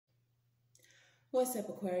What's up,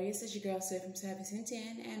 Aquarius? It's your girl, Savy from Savy,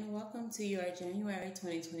 Sentient, and welcome to your January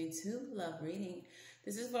 2022 love reading.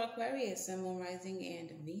 This is for Aquarius, Sun, Moon, Rising,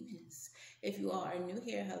 and Venus. If you all are new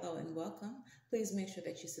here, hello and welcome. Please make sure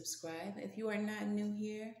that you subscribe. If you are not new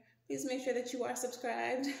here, please make sure that you are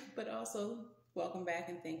subscribed, but also welcome back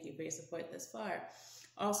and thank you for your support thus far.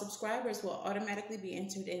 All subscribers will automatically be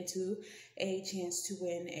entered into a chance to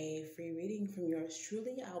win a free reading from yours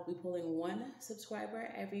truly. I'll be pulling one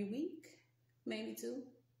subscriber every week. Maybe two,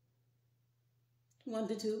 1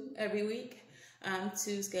 to 2 every week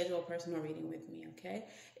to schedule a personal reading with me, okay?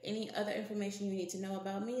 Any other information you need to know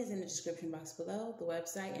about me is in the description box below, the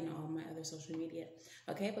website, and all my other social media,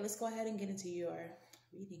 okay? But let's go ahead and get into your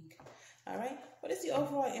reading, all right? What is the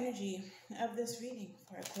overall energy of this reading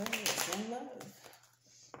for Aquarius in love,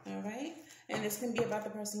 all right? And this can be about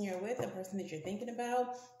the person you're with, the person that you're thinking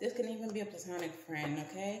about. This can even be a platonic friend,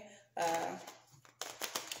 okay?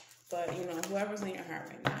 But, you know, whoever's in your heart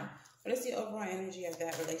right now. What is the overall energy of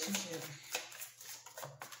that relationship?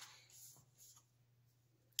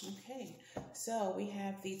 Okay, so we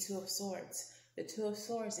have the Two of Swords. The Two of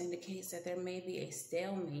Swords indicates that there may be a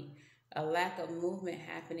stalemate, a lack of movement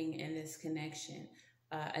happening in this connection,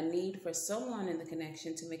 a need for someone in the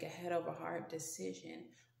connection to make a head-over-heart decision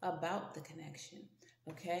about the connection,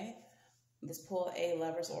 okay? Let's pull a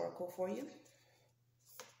Lover's Oracle for you.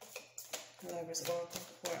 Lover's Oracle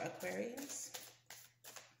for Aquarius.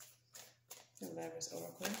 The Lover's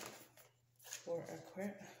Oracle for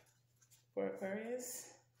Aquarius.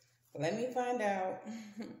 Let me find out.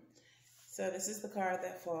 So this is the card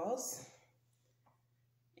that falls.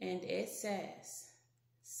 And it says,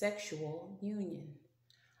 sexual union.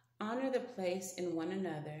 Honor the place in one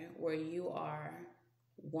another where you are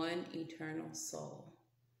one eternal soul.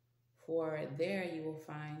 For there you will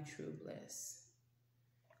find true bliss.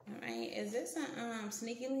 All right, is this a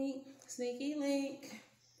sneaky link? Sneaky link?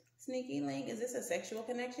 Sneaky link? Is this a sexual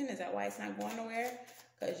connection? Is that why it's not going nowhere?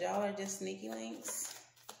 Because y'all are just sneaky links?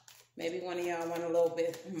 Maybe one of y'all want a little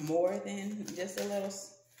bit more than just a little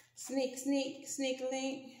sneak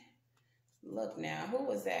link. Look now, who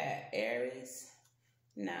was that? Aries?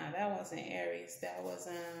 Nah, that wasn't Aries. That was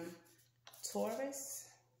Taurus.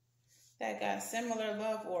 That got similar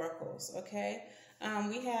love oracles, okay?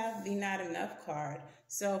 We have the Not Enough card.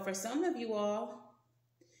 So for some of you all,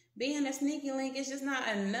 being a sneaky link is just not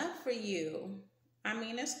enough for you. I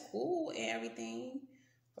mean, it's cool and everything.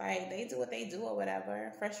 Like, they do what they do or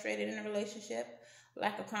whatever. Frustrated in a relationship,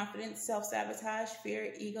 lack of confidence, self-sabotage,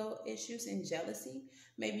 fear, ego issues, and jealousy.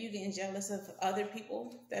 Maybe you're getting jealous of other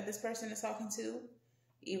people that this person is talking to,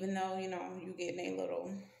 even though, you know, you're getting a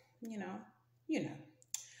little, you know.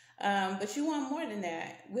 But you want more than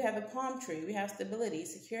that. We have the palm tree. We have stability,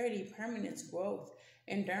 security, permanence, growth,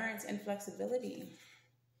 endurance, and flexibility.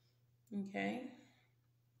 Okay?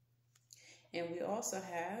 And we also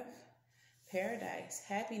have paradise,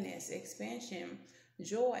 happiness, expansion,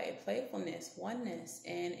 joy, playfulness, oneness,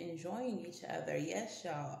 and enjoying each other. Yes,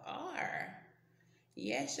 y'all are.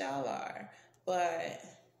 Yes, y'all are. But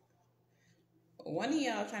one of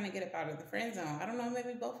y'all trying to get up out of the friend zone. I don't know,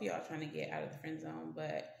 maybe both of y'all trying to get out of the friend zone,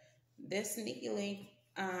 but this sneaky link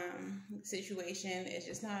situation is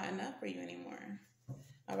just not enough for you anymore.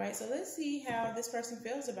 All right, so let's see how this person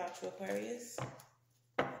feels about you, Aquarius.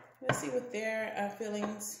 Let's see what their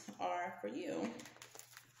feelings are for you.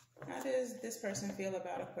 How does this person feel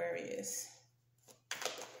about Aquarius?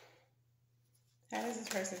 How does this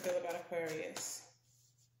person feel about Aquarius?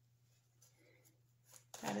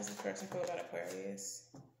 How does this person feel about Aquarius?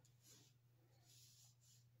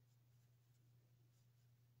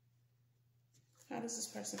 How does this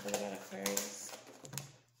person feel about Aquarius?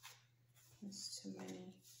 There's too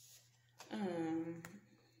many.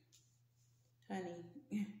 Honey,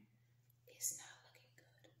 it's not looking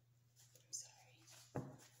good. I'm sorry.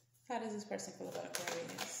 How does this person feel about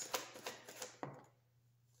Aquarius?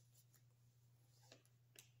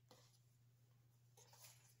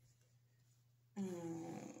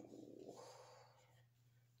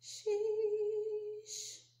 Sheesh.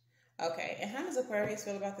 Okay, and how does Aquarius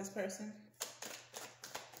feel about this person?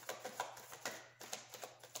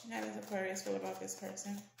 How does Aquarius feel about this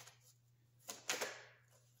person?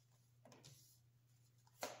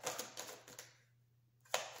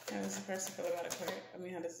 How does the person feel about Aquarius? I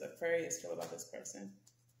mean, how does Aquarius feel about this person?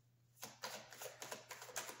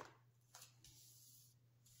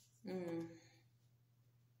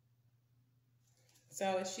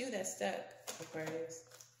 So it's you that's stuck, Aquarius.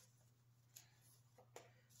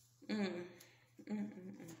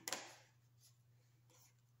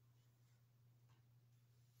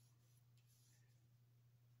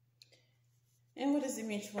 And what is the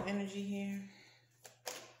mutual energy here?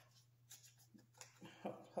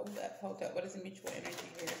 hold up. What is the mutual energy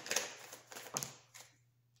here?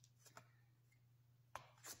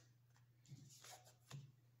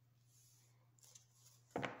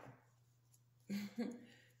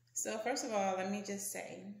 So first of all, let me just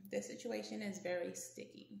say, this situation is very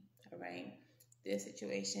sticky, all right? This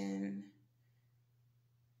situation,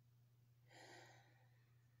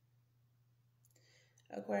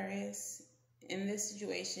 Aquarius, in this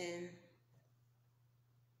situation,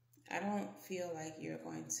 I don't feel like you're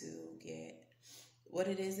going to get what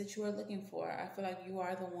it is that you are looking for. I feel like you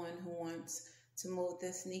are the one who wants to move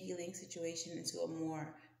this sneaky link situation into a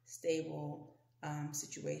more stable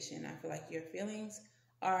situation. I feel like your feelings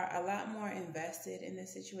are a lot more invested in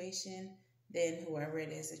this situation than whoever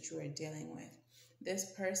it is that you are dealing with.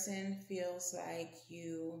 This person feels like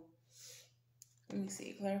you, let me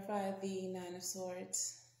see, clarify the Nine of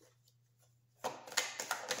Swords.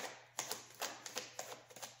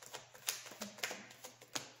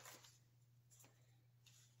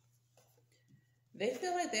 They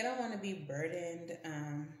feel like they don't want to be burdened.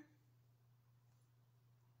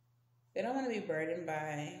 They don't want to be burdened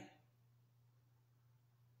by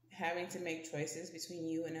having to make choices between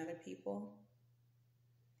you and other people.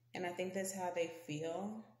 And I think that's how they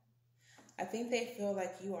feel. I think they feel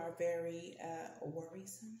like you are very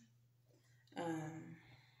worrisome.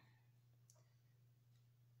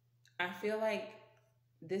 I feel like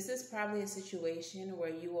this is probably a situation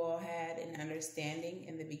where you all had an understanding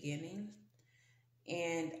in the beginning.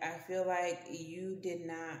 And I feel like you did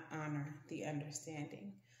not honor the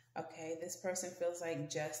understanding. Okay, this person feels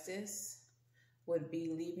like justice would be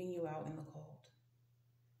leaving you out in the cold.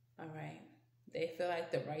 All right. They feel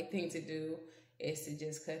like the right thing to do is to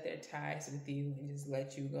just cut their ties with you and just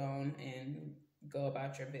let you go and go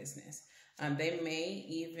about your business. They may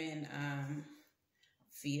even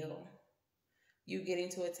feel you getting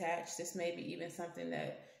too attached. This may be even something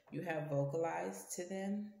that you have vocalized to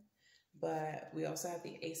them. But we also have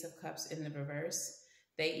the Ace of Cups in the reverse.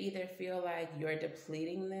 They either feel like you're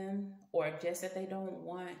depleting them or just that they don't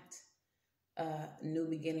want a new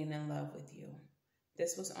beginning in love with you.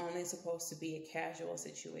 This was only supposed to be a casual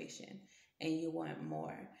situation and you want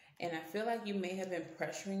more. And I feel like you may have been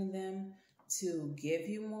pressuring them to give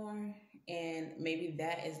you more, and maybe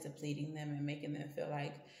that is depleting them and making them feel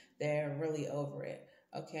like they're really over it.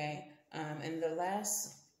 Okay. And the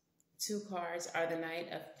last two cards are the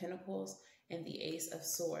Knight of Pentacles and the Ace of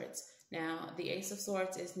Swords. Now, the Ace of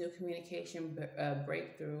Swords is new communication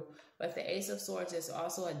breakthrough, but the Ace of Swords is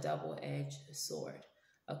also a double-edged sword,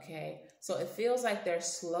 okay? So it feels like they're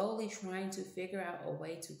slowly trying to figure out a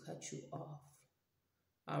way to cut you off,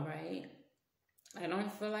 all right? I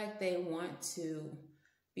don't feel like they want to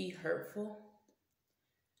be hurtful,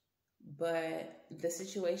 but the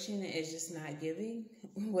situation is just not giving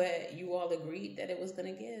what you all agreed that it was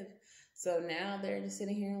going to give. So now they're just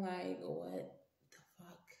sitting here like, what the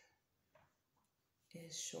fuck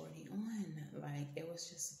is shorty on? Like, it was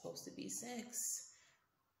just supposed to be sex.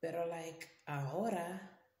 Pero like, ahora,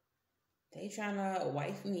 they trying to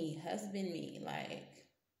wife me, husband me. Like,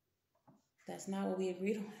 that's not what we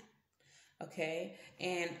agreed on. Okay?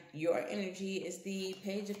 And your energy is the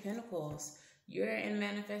Page of Pentacles. You're in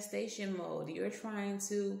manifestation mode. You're trying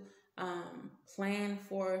to plan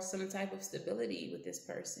for some type of stability with this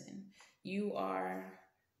person. You are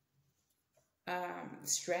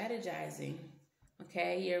strategizing,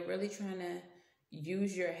 okay? You're really trying to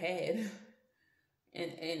use your head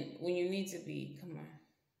and when you need to be, come on.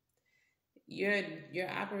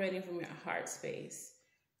 You're operating from your heart space,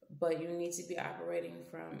 but you need to be operating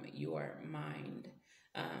from your mind.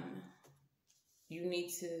 You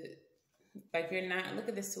need to, like, you're not, look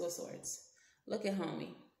at this Two of Swords. Look at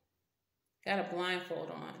homie. Got a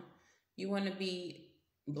blindfold on. You want to be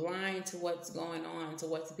blind to what's going on, to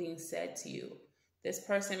what's being said to you. This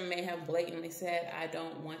person may have blatantly said, I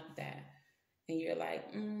don't want that. And you're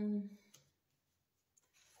like,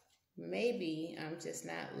 maybe I'm just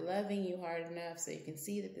not loving you hard enough so you can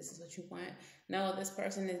see that this is what you want. No, this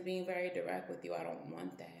person is being very direct with you. I don't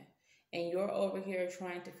want that. And you're over here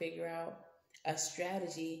trying to figure out a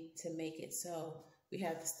strategy to make it so. We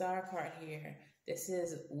have the Star card here. This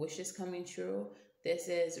is wishes coming true. This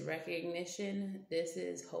is recognition. This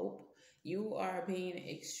is hope. You are being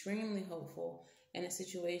extremely hopeful in a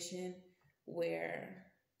situation where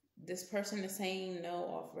this person is saying no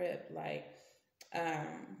off rip. Like,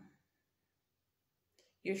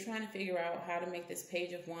 you're trying to figure out how to make this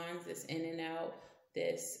Page of Wands, this in and out,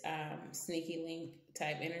 this sneaky link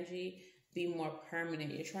type energy be more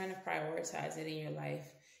permanent. You're trying to prioritize it in your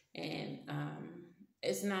life, and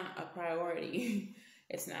it's not a priority.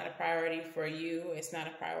 It's not a priority for you. It's not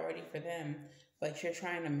a priority for them, but you're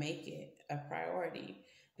trying to make it a priority.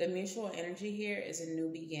 The mutual energy here is a new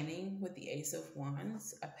beginning with the Ace of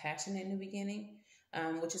Wands, a passionate new beginning,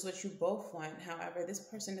 which is what you both want. However, this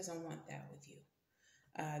person doesn't want that with you.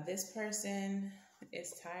 This person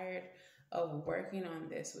is tired of working on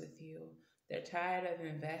this with you. They're tired of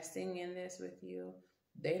investing in this with you.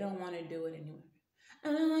 They don't want to do it anymore.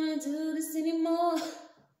 I don't want to do this anymore.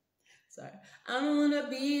 Sorry. I don't want to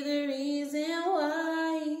be the reason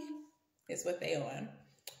why. It's what they want.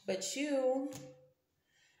 But you,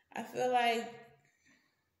 I feel like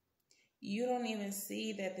you don't even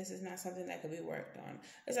see that this is not something that could be worked on.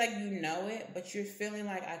 It's like you know it, but you're feeling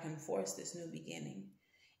like I can force this new beginning.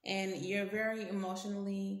 And you're very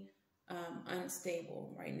emotionally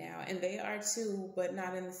unstable right now. And they are too, but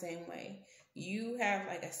not in the same way. You have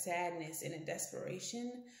like a sadness and a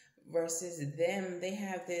desperation versus them. They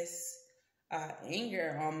have this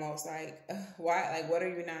anger almost like, why? Like, what are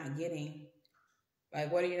you not getting?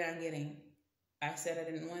 Like, what are you not getting? I said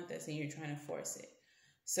I didn't want this and you're trying to force it.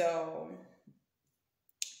 So,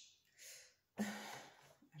 I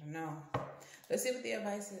don't know. Let's see what the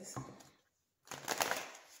advice is.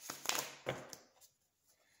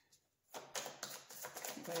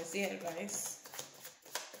 What is the advice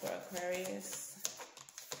for Aquarius?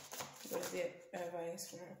 What is the advice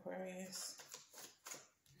for Aquarius?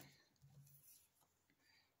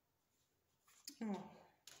 Oh.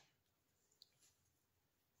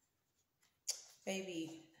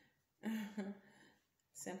 Baby.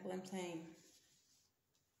 Simple and plain.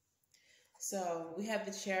 So we have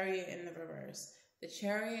the Chariot in the reverse. The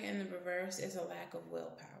Chariot in the reverse is a lack of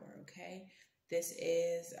willpower, okay? This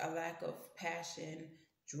is a lack of passion,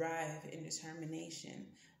 drive, and determination.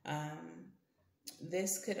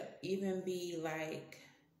 This could even be like,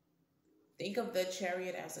 think of the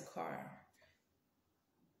Chariot as a car.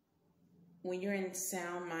 When you're in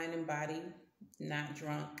sound mind and body, not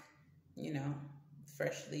drunk, you know,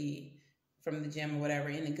 freshly from the gym or whatever,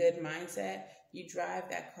 in a good mindset, you drive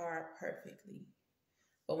that car perfectly.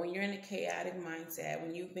 But when you're in a chaotic mindset,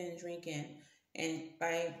 when you've been drinking and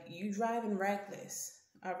like you driving reckless,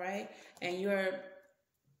 all right, and you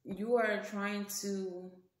are trying to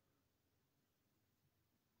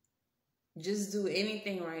just do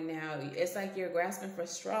anything right now. It's like you're grasping for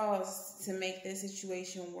straws to make this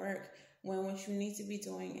situation work, when what you need to be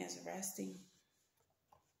doing is resting,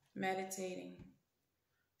 meditating,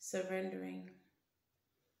 surrendering,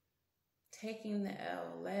 taking the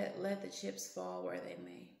L. Let the chips fall where they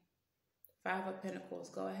may. 5 of Pentacles.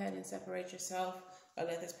 Go ahead and separate yourself, or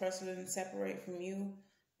let this person separate from you,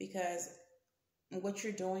 because what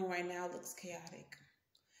you're doing right now looks chaotic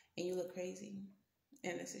and you look crazy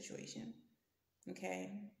in this situation.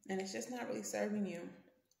 Okay? And it's just not really serving you.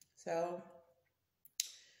 So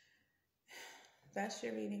that's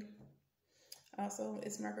your reading. Also,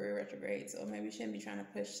 it's Mercury retrograde, so maybe you shouldn't be trying to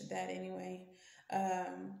push that anyway.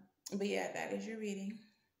 But yeah, that is your reading.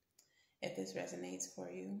 If this resonates for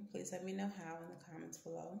you, please let me know how in the comments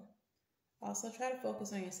below. Also, try to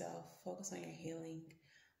focus on yourself. Focus on your healing.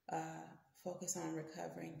 Focus on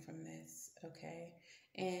recovering from this, okay?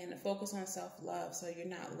 And focus on self-love, so you're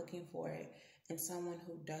not looking for it in someone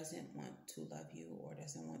who doesn't want to love you or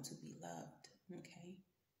doesn't want to be loved, okay?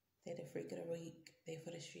 They're the freak of the week. They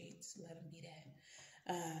for the streets. Let them be that.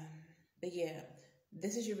 But yeah,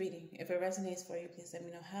 this is your reading. If it resonates for you, please let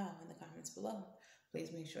me know how in the comments below.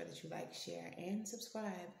 Please make sure that you like, share, and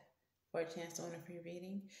subscribe for a chance to win a free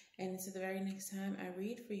reading. And until the very next time I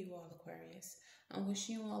read for you all, Aquarius, I'm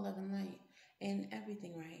wishing you all love and light and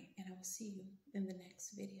everything right. And I will see you in the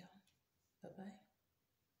next video. Bye-bye.